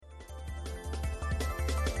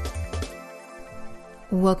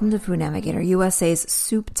Welcome to Food Navigator USA's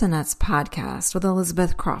Soup to Nuts podcast with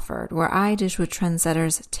Elizabeth Crawford, where I dish with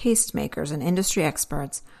trendsetters, tastemakers, and industry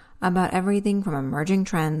experts about everything from emerging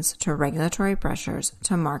trends to regulatory pressures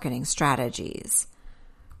to marketing strategies.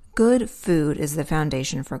 Good food is the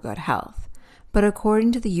foundation for good health, but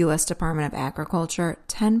according to the U.S. Department of Agriculture,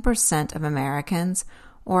 10% of Americans,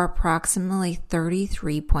 or approximately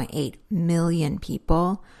 33.8 million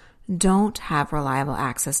people, don't have reliable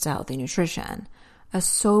access to healthy nutrition. A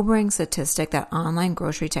sobering statistic that online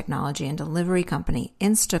grocery technology and delivery company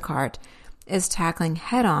Instacart is tackling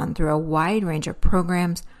head-on through a wide range of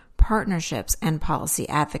programs, partnerships, and policy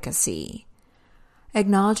advocacy.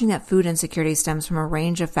 Acknowledging that food insecurity stems from a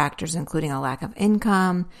range of factors including a lack of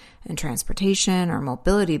income and transportation or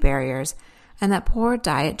mobility barriers, and that poor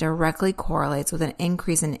diet directly correlates with an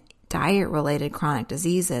increase in diet-related chronic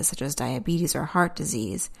diseases such as diabetes or heart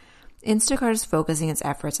disease, Instacart is focusing its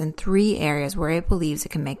efforts in three areas where it believes it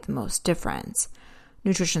can make the most difference: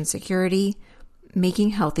 nutrition security, making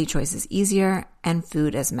healthy choices easier, and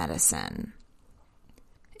food as medicine.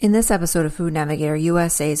 In this episode of Food Navigator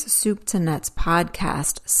USA's Soup to Nuts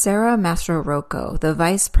podcast, Sarah Mastro-Rocco, the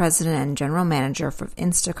Vice President and General Manager for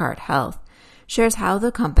Instacart Health, shares how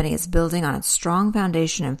the company is building on its strong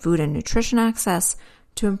foundation in food and nutrition access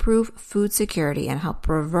to improve food security and help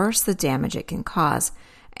reverse the damage it can cause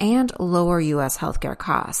and lower U.S. healthcare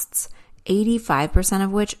costs, 85%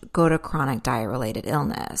 of which go to chronic diet-related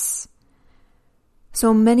illness.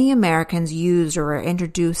 So many Americans used or were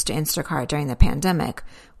introduced to Instacart during the pandemic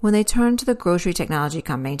when they turned to the grocery technology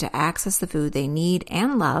company to access the food they need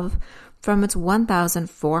and love from its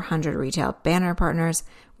 1,400 retail banner partners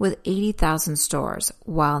with 80,000 stores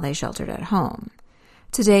while they sheltered at home.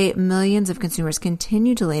 Today, millions of consumers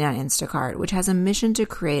continue to lean on Instacart, which has a mission to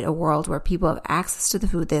create a world where people have access to the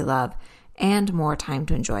food they love and more time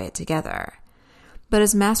to enjoy it together. But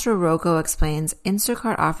as Mastro-Rocco explains,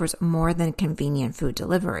 Instacart offers more than convenient food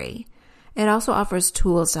delivery. It also offers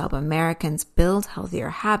tools to help Americans build healthier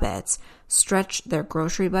habits, stretch their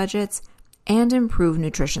grocery budgets, and improve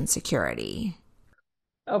nutrition security.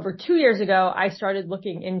 Over 2 years ago, I started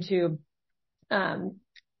looking into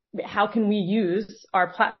how can we use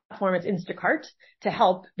our platform as Instacart to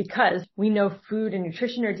help, because we know food and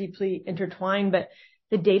nutrition are deeply intertwined, but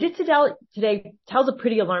the data today tells a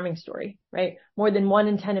pretty alarming story, right? More than 1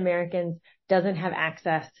 in 10 Americans doesn't have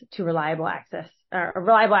access to reliable access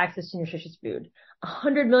to nutritious food.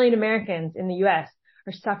 100 million Americans in the U.S.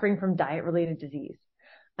 are suffering from diet-related disease.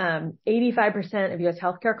 85% of U.S.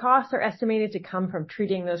 healthcare costs are estimated to come from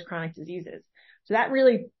treating those chronic diseases. So that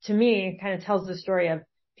really, to me, kind of tells the story of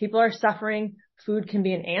people are suffering. Food can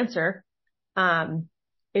be an answer.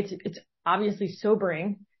 It's obviously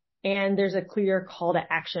sobering, and there's a clear call to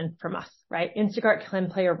action from us, right? Instacart can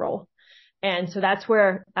play a role. And so that's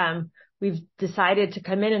where we've decided to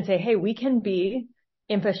come in and say, hey, we can be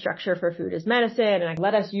infrastructure for food as medicine, and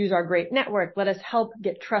let us use our great network. Let us help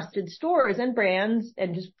get trusted stores and brands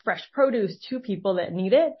and just fresh produce to people that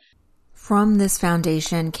need it. From this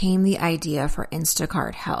foundation came the idea for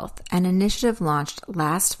Instacart Health, an initiative launched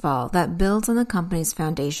last fall that builds on the company's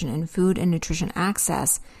foundation in food and nutrition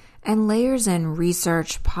access and layers in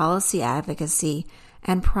research, policy advocacy,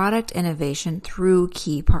 and product innovation through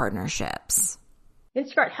key partnerships.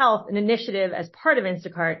 Instacart Health, an initiative as part of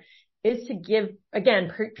Instacart, is to give,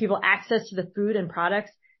 again, people access to the food and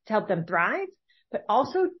products to help them thrive, but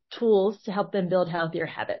also tools to help them build healthier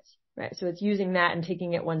habits. Right. So it's using that and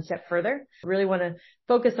taking it one step further. I really want to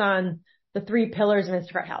focus on the 3 pillars of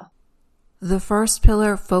Instacart Health. The first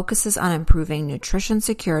pillar focuses on improving nutrition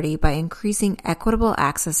security by increasing equitable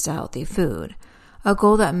access to healthy food, a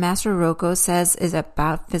goal that Mastro-Rocco says is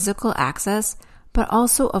about physical access, but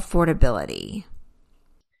also affordability.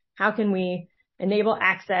 How can we enable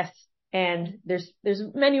access? And there's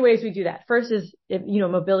many ways we do that. First is,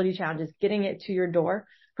 mobility challenges, getting it to your door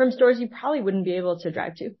from stores you probably wouldn't be able to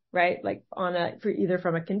drive to, right? Like for either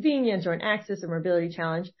from a convenience or an access or mobility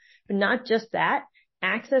challenge. But not just that,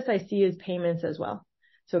 access I see as payments as well.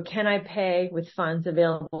 So can I pay with funds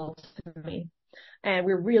available to me? And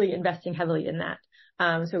we're really investing heavily in that.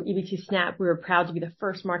 So EBT SNAP, we were proud to be the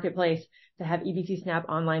first marketplace to have EBT SNAP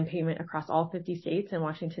online payment across all 50 states and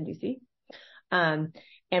Washington, D.C.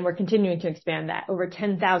 And we're continuing to expand that. Over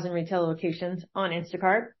 10,000 retail locations on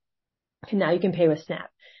Instacart. And now you can pay with SNAP.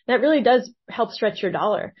 That really does help stretch your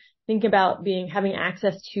dollar. Think about having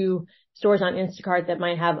access to stores on Instacart that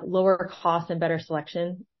might have lower cost and better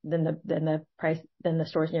selection than the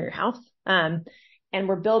stores near your house. And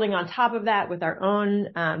we're building on top of that with our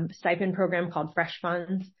own stipend program called Fresh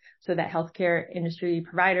Funds, so that healthcare industry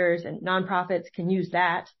providers and nonprofits can use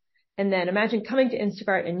that And then imagine coming to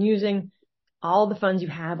Instacart and using all the funds you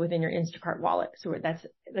have within your Instacart wallet. So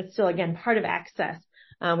that's still, again, part of access.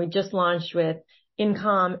 We just launched with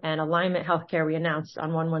Income and Alignment Healthcare. We announced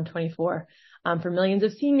on 1/1/24 for millions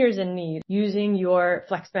of seniors in need, using your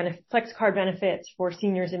flex card benefits for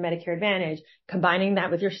seniors in Medicare Advantage, combining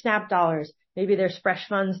that with your SNAP dollars. Maybe there's fresh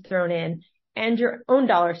funds thrown in and your own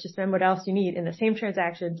dollars to spend what else you need in the same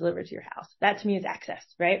transaction delivered to your house. That to me is access,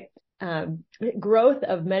 right? Growth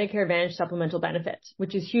of Medicare Advantage supplemental benefits,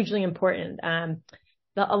 which is hugely important.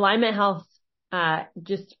 The Alignment Health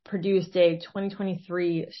just produced a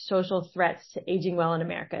 2023 social threats to aging well in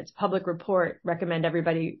America. It's a public report. Recommend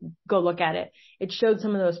everybody go look at it. It showed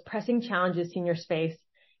some of those pressing challenges seniors face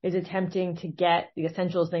is attempting to get the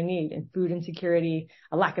essentials they need in food insecurity,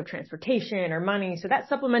 a lack of transportation or money. So that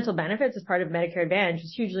supplemental benefits as part of Medicare Advantage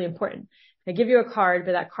is hugely important. They give you a card,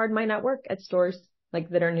 but that card might not work at stores like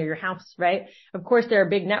that are near your house, right? Of course, there are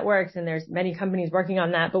big networks and there's many companies working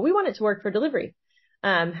on that, but we want it to work for delivery.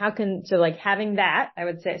 Having that, I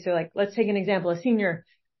would say, let's take an example, a senior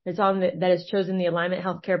that has chosen the Alignment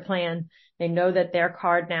Healthcare plan. They know that their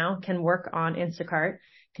card now can work on Instacart,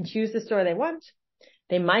 can choose the store they want.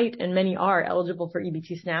 They might, and many are eligible for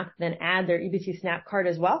EBT SNAP, then add their EBT SNAP card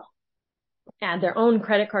as well, add their own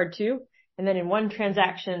credit card too. And then in one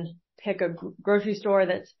transaction, pick a grocery store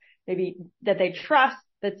that's maybe that they trust,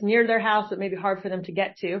 that's near their house, but maybe hard for them to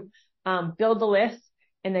get to, build the list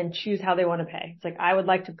and then choose how they want to pay. It's like, I would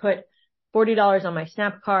like to put $40 on my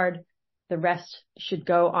SNAP card. The rest should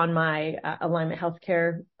go on my Alignment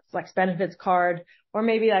Healthcare Flex Benefits card, or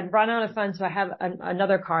maybe I've run out of funds, so I have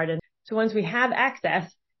another card. And so once we have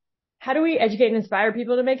access, how do we educate and inspire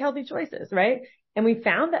people to make healthy choices, right? And we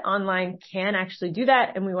found that online can actually do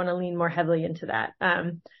that, and we want to lean more heavily into that.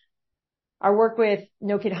 Our work with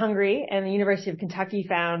No Kid Hungry and the University of Kentucky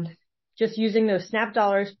found just using those SNAP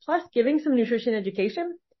dollars plus giving some nutrition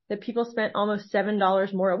education that people spent almost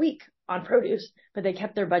 $7 more a week on produce, but they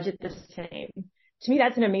kept their budget the same. To me,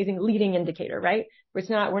 that's an amazing leading indicator, right?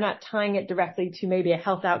 We're not tying it directly to maybe a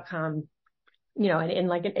health outcome, in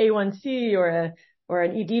like an A1C or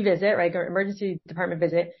an ED visit, right? Or emergency department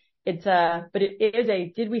visit. But it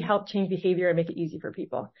is did we help change behavior and make it easy for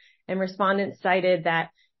people? And respondents cited that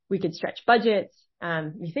we could stretch budgets.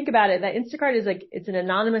 You think about it, that Instacart is it's an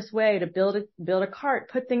anonymous way to build a cart,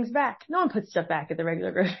 put things back. No one puts stuff back at the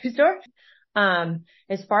regular grocery store.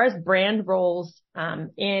 As far as brand roles,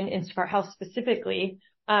 in Instacart Health specifically,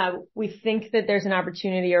 we think that there's an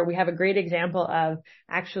opportunity, or we have a great example of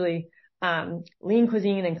actually, Lean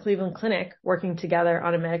Cuisine and Cleveland Clinic working together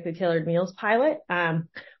on a medically tailored meals pilot.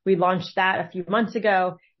 We launched that a few months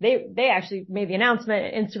ago. They actually made the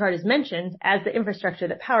announcement. Instacart is mentioned as the infrastructure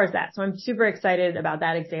that powers that. So I'm super excited about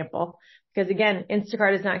that example, because again,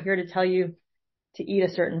 Instacart is not here to tell you to eat a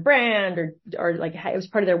certain brand or like it was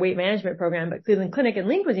part of their weight management program, but Cleveland Clinic and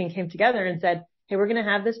Lean Cuisine came together and said, hey, we're going to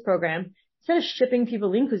have this program. Instead of shipping people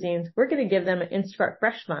Lean Cuisines, we're going to give them Instacart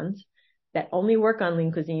Fresh Funds that only work on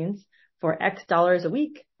Lean Cuisines for X dollars a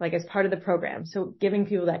week, like as part of the program. So giving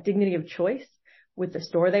people that dignity of choice with the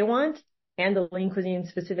store they want and the Lean Cuisine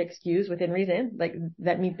specific SKUs within reason, like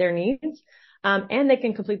that meet their needs. And they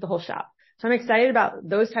can complete the whole shop. So I'm excited about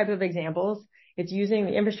those type of examples. It's using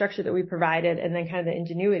the infrastructure that we provided and then kind of the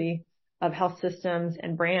ingenuity of health systems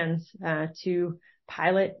and brands, to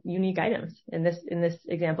pilot unique items. In this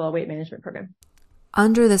example, a weight management program.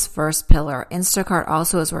 Under this first pillar, Instacart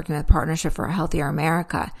also is working with Partnership for a Healthier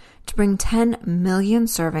America to bring 10 million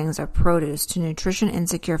servings of produce to nutrition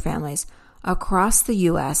insecure families across the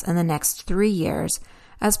U.S. in the next 3 years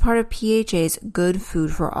as part of PHA's Good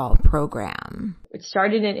Food for All program. It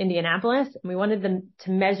started in Indianapolis, and we wanted them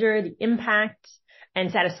to measure the impact and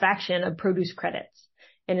satisfaction of produce credits.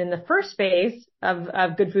 And in the first phase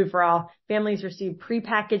of Good Food for All, families receive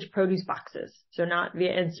prepackaged produce boxes. So not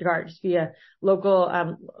via Instacart, just via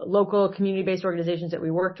local community-based organizations that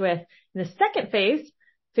we worked with. In the second phase,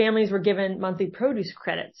 families were given monthly produce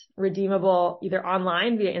credits, redeemable either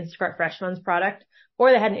online via Instacart Fresh Funds product,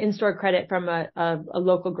 or they had an in-store credit from a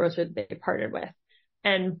local grocer that they partnered with.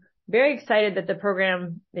 And very excited that the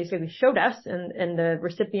program basically showed us, and the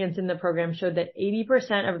recipients in the program showed that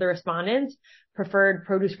 80% of the respondents preferred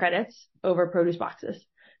produce credits over produce boxes.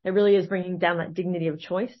 It really is bringing down that dignity of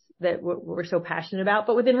choice that we're so passionate about,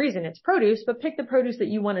 but within reason. It's produce, but pick the produce that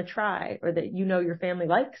you want to try or that your family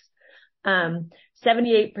likes. 78%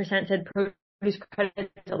 said produce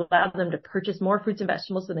credits allowed them to purchase more fruits and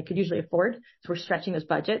vegetables than they could usually afford. So we're stretching those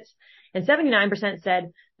budgets. And 79%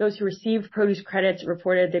 said those who received produce credits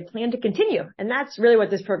reported they plan to continue. And that's really what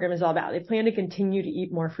this program is all about. They plan to continue to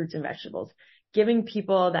eat more fruits and vegetables, giving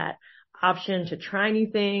people that option to try new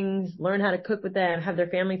things, learn how to cook with them, have their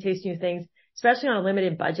family taste new things, especially on a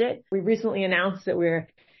limited budget. We recently announced that we're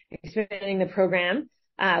expanding the program,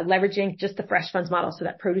 leveraging just the Fresh Funds model, so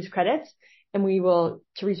that produce credits, and we will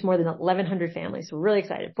to reach more than 1,100 families. So we're really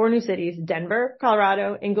excited. 4 new cities: Denver,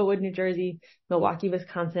 Colorado, Englewood, New Jersey, Milwaukee,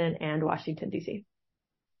 Wisconsin, and Washington, D.C.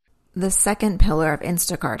 The second pillar of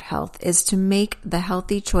Instacart Health is to make the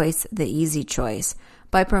healthy choice the easy choice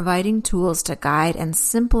by providing tools to guide and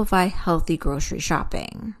simplify healthy grocery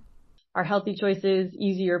shopping. Our Healthy Choices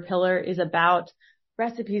Easier pillar is about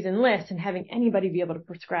recipes and lists and having anybody be able to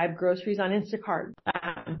prescribe groceries on Instacart.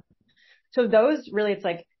 So those really, it's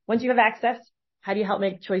like, once you have access, how do you help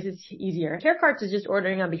make choices easier? Care Carts is just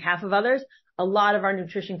ordering on behalf of others. A lot of our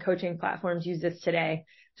nutrition coaching platforms use this today.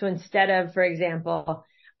 So instead of, for example,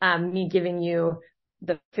 me giving you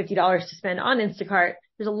the $50 to spend on Instacart,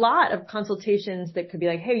 there's a lot of consultations that could be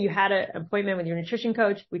like, hey, you had an appointment with your nutrition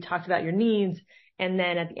coach. We talked about your needs. And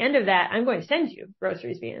then at the end of that, I'm going to send you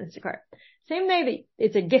groceries via Instacart. Same way that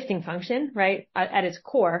it's a gifting function, right? At its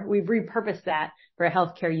core, we've repurposed that for a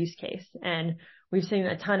healthcare use case. And we've seen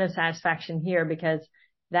a ton of satisfaction here because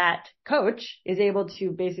that coach is able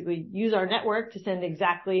to basically use our network to send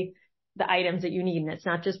exactly the items that you need. And it's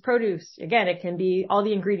not just produce. Again, it can be all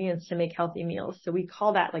the ingredients to make healthy meals. So we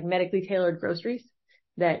call that like medically tailored groceries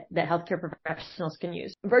that healthcare professionals can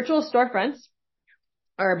use. Virtual storefronts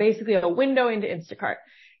are basically a window into Instacart.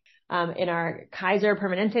 In our Kaiser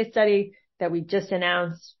Permanente study that we just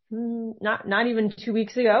announced, not even 2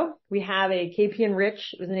 weeks ago, we have a KP and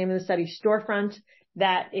Rich was the name of the study, storefront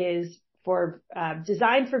that is for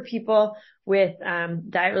designed for people with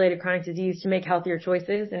diet-related chronic disease to make healthier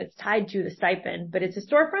choices, and it's tied to the stipend. But it's a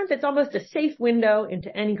storefront that's almost a safe window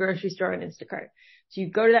into any grocery store on Instacart. So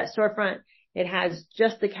you go to that storefront, it has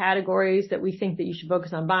just the categories that we think that you should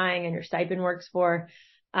focus on buying and your stipend works for.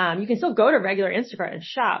 You can still go to regular Instacart and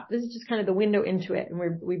shop. This is just kind of the window into it,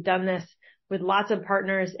 and we've done this with lots of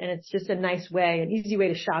partners, and it's just a nice way, an easy way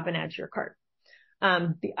to shop and add to your cart.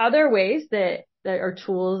 The other ways that are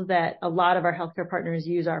tools that a lot of our healthcare partners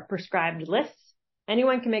use are prescribed lists.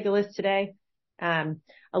 Anyone can make a list today.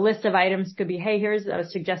 A list of items could be, hey, here's a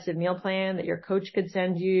suggested meal plan that your coach could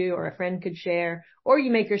send you or a friend could share, or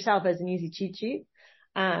you make yourself as an easy cheat sheet.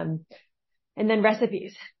 And then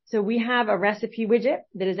recipes. So we have a recipe widget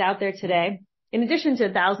that is out there today. In addition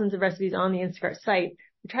to thousands of recipes on the Instacart site,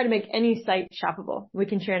 we try to make any site shoppable. We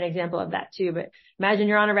can share an example of that too, but imagine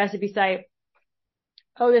you're on a recipe site.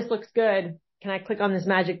 Oh, this looks good. Can I click on this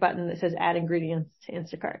magic button that says add ingredients to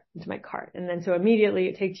Instacart, into my cart? And then so immediately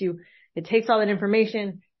it takes all that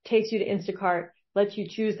information, takes you to Instacart, lets you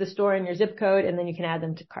choose the store in your zip code, and then you can add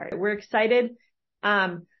them to cart. We're excited,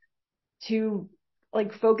 to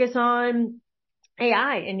focus on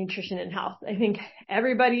AI in nutrition and health. I think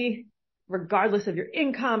everybody, regardless of your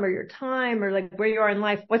income or your time or where you are in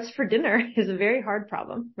life, what's for dinner is a very hard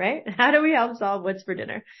problem, right? How do we help solve what's for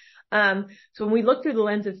dinner? So when we look through the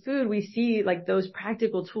lens of food, we see those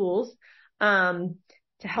practical tools,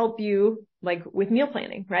 to help you with meal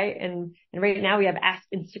planning, right? And right now we have Ask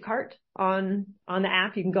Instacart on the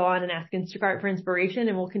app. You can go on and ask Instacart for inspiration,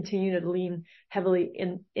 and we'll continue to lean heavily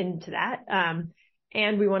into that.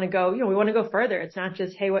 And we want to go further. It's not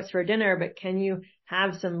just, hey, what's for dinner, but can you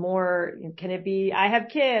have some more? Can it be, I have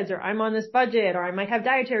kids, or I'm on this budget, or I might have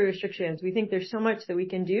dietary restrictions? We think there's so much that we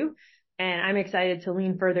can do. And I'm excited to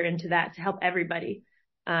lean further into that to help everybody,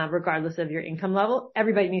 regardless of your income level.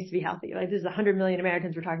 Everybody needs to be healthy. This is 100 million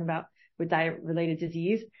Americans we're talking about with diet-related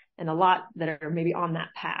disease, and a lot that are maybe on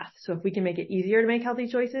that path. So if we can make it easier to make healthy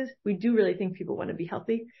choices, we do really think people want to be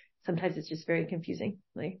healthy. Sometimes it's just very confusing,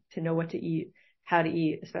 to know what to eat, how to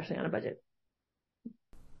eat, especially on a budget.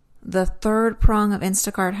 The third prong of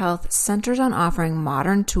Instacart Health centers on offering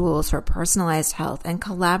modern tools for personalized health and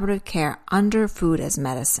collaborative care under food as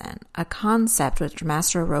medicine, a concept which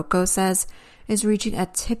Master Rocco says is reaching a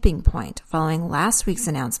tipping point following last week's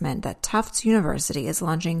announcement that Tufts University is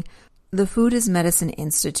launching the Food as Medicine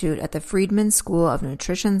Institute at the Friedman School of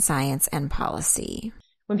Science and Policy.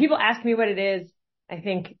 When people ask me what it is, I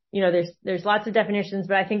think, there's lots of definitions,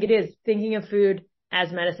 but I think it is thinking of food as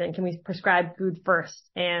medicine. Can we prescribe food first?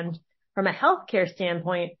 And from a healthcare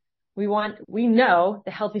standpoint, we know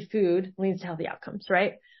that healthy food leads to healthy outcomes,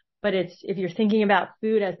 right? But if you're thinking about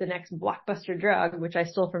food as the next blockbuster drug, which I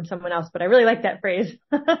stole from someone else, but I really like that phrase.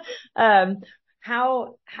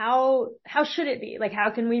 How should it be?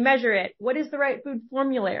 How can we measure it? What is the right food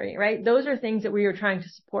formulary, right? Those are things that we are trying to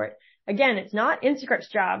support. Again, it's not Instacart's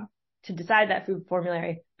job to decide that food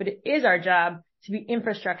formulary, but it is our job to be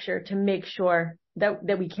infrastructure to make sure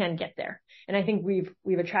that we can get there. And I think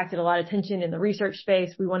we've attracted a lot of attention in the research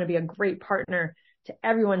space. We want to be a great partner to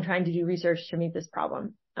everyone trying to do research to meet this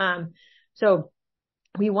problem. So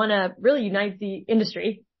we want to really unite the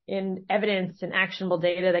industry in evidence and actionable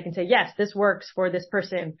data that can say, yes, this works for this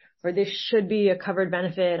person, or this should be a covered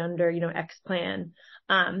benefit under, X plan.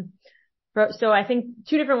 So I think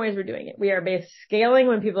two different ways we're doing it. We are based scaling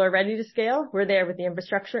when people are ready to scale. We're there with the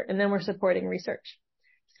infrastructure, and then we're supporting research.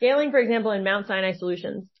 Scaling, for example, in Mount Sinai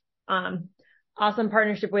Solutions, awesome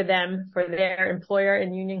partnership with them for their employer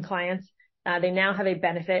and union clients. They now have a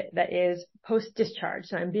benefit that is post-discharge.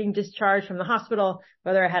 So I'm being discharged from the hospital,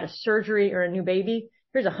 whether I had a surgery or a new baby.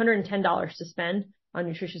 Here's $110 to spend on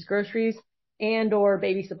nutritious groceries and or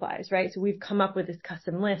baby supplies, right? So we've come up with this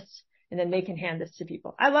custom list, and then they can hand this to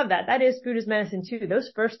people. I love that. That is food as medicine too.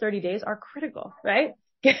 Those first 30 days are critical, right?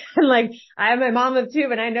 Like, I'm a mom of two,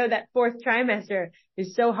 and I know that fourth trimester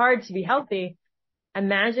is so hard to be healthy.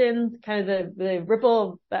 Imagine kind of the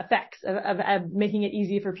ripple effects of making it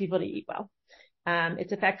easy for people to eat well.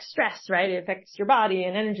 It affects stress, right? It affects your body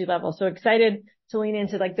and energy level. So excited to lean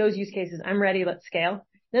into like those use cases. I'm ready. Let's scale.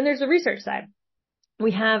 Then there's the research side.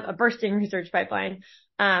 We have a bursting research pipeline.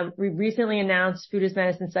 We recently announced food as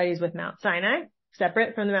medicine studies with Mount Sinai,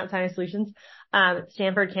 separate from the Mount Sinai Solutions,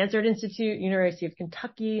 Stanford Cancer Institute, University of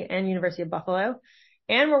Kentucky, and University of Buffalo.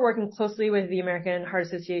 And we're working closely with the American Heart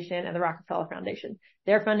Association and the Rockefeller Foundation.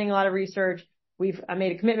 They're funding a lot of research. We've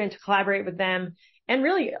made a commitment to collaborate with them. And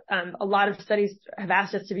really, a lot of studies have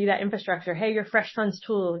asked us to be that infrastructure. Hey, your Fresh Funds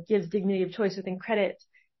tool gives dignity of choice within credit.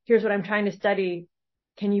 Here's what I'm trying to study.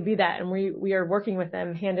 Can you be that? And we are working with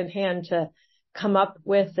them hand in hand to come up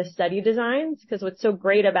with the study designs. Because what's so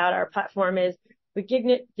great about our platform is with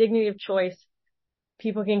dignity of choice,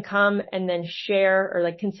 people can come and then share or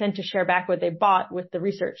like consent to share back what they bought with the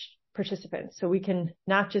research participants. So we can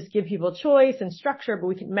not just give people choice and structure, but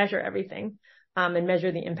we can measure everything, and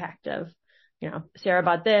measure the impact of, Sarah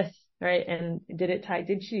bought this, right? And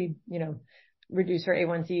did she, reduce her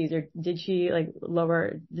A1Cs, or did she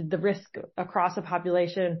lower the risk across a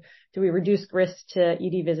population? Do we reduce risk to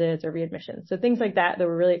ED visits or readmissions? So things like that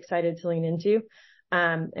we're really excited to lean into.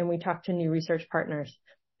 And we talk to new research partners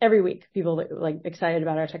every week. People excited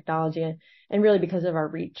about our technology and really because of our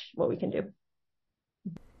reach, what we can do.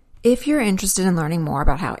 If you're interested in learning more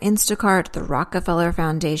about how Instacart, the Rockefeller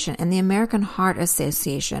Foundation, and the American Heart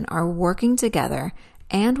Association are working together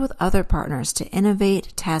and with other partners to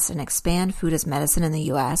innovate, test, and expand food as medicine in the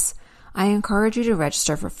U.S., I encourage you to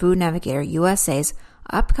register for Food Navigator USA's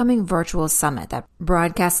upcoming virtual summit that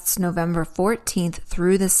broadcasts November 14th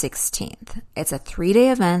through the 16th. It's a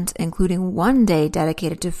 3-day event, including 1 day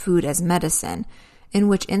dedicated to food as medicine, in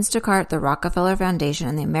which Instacart, the Rockefeller Foundation,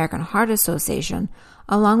 and the American Heart Association,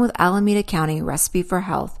 along with Alameda County Recipe for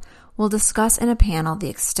Health, will discuss in a panel the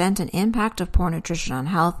extent and impact of poor nutrition on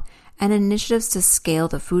health and initiatives to scale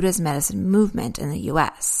the food as medicine movement in the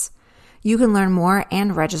U.S. You can learn more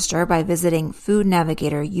and register by visiting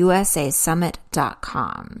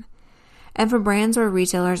foodnavigatorusa.summit.com. And for brands or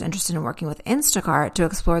retailers interested in working with Instacart to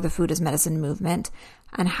explore the food as medicine movement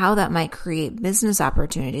and how that might create business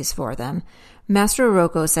opportunities for them, Master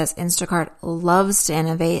Rocco says Instacart loves to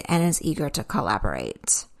innovate and is eager to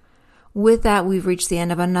collaborate. With that, we've reached the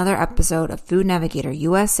end of another episode of Food Navigator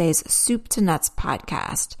USA's Soup to Nuts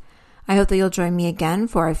podcast. I hope that you'll join me again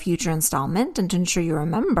for a future installment, and to ensure you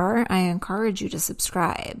remember, I encourage you to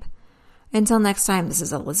subscribe. Until next time, this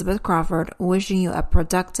is Elizabeth Crawford wishing you a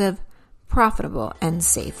productive, profitable, and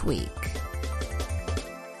safe week.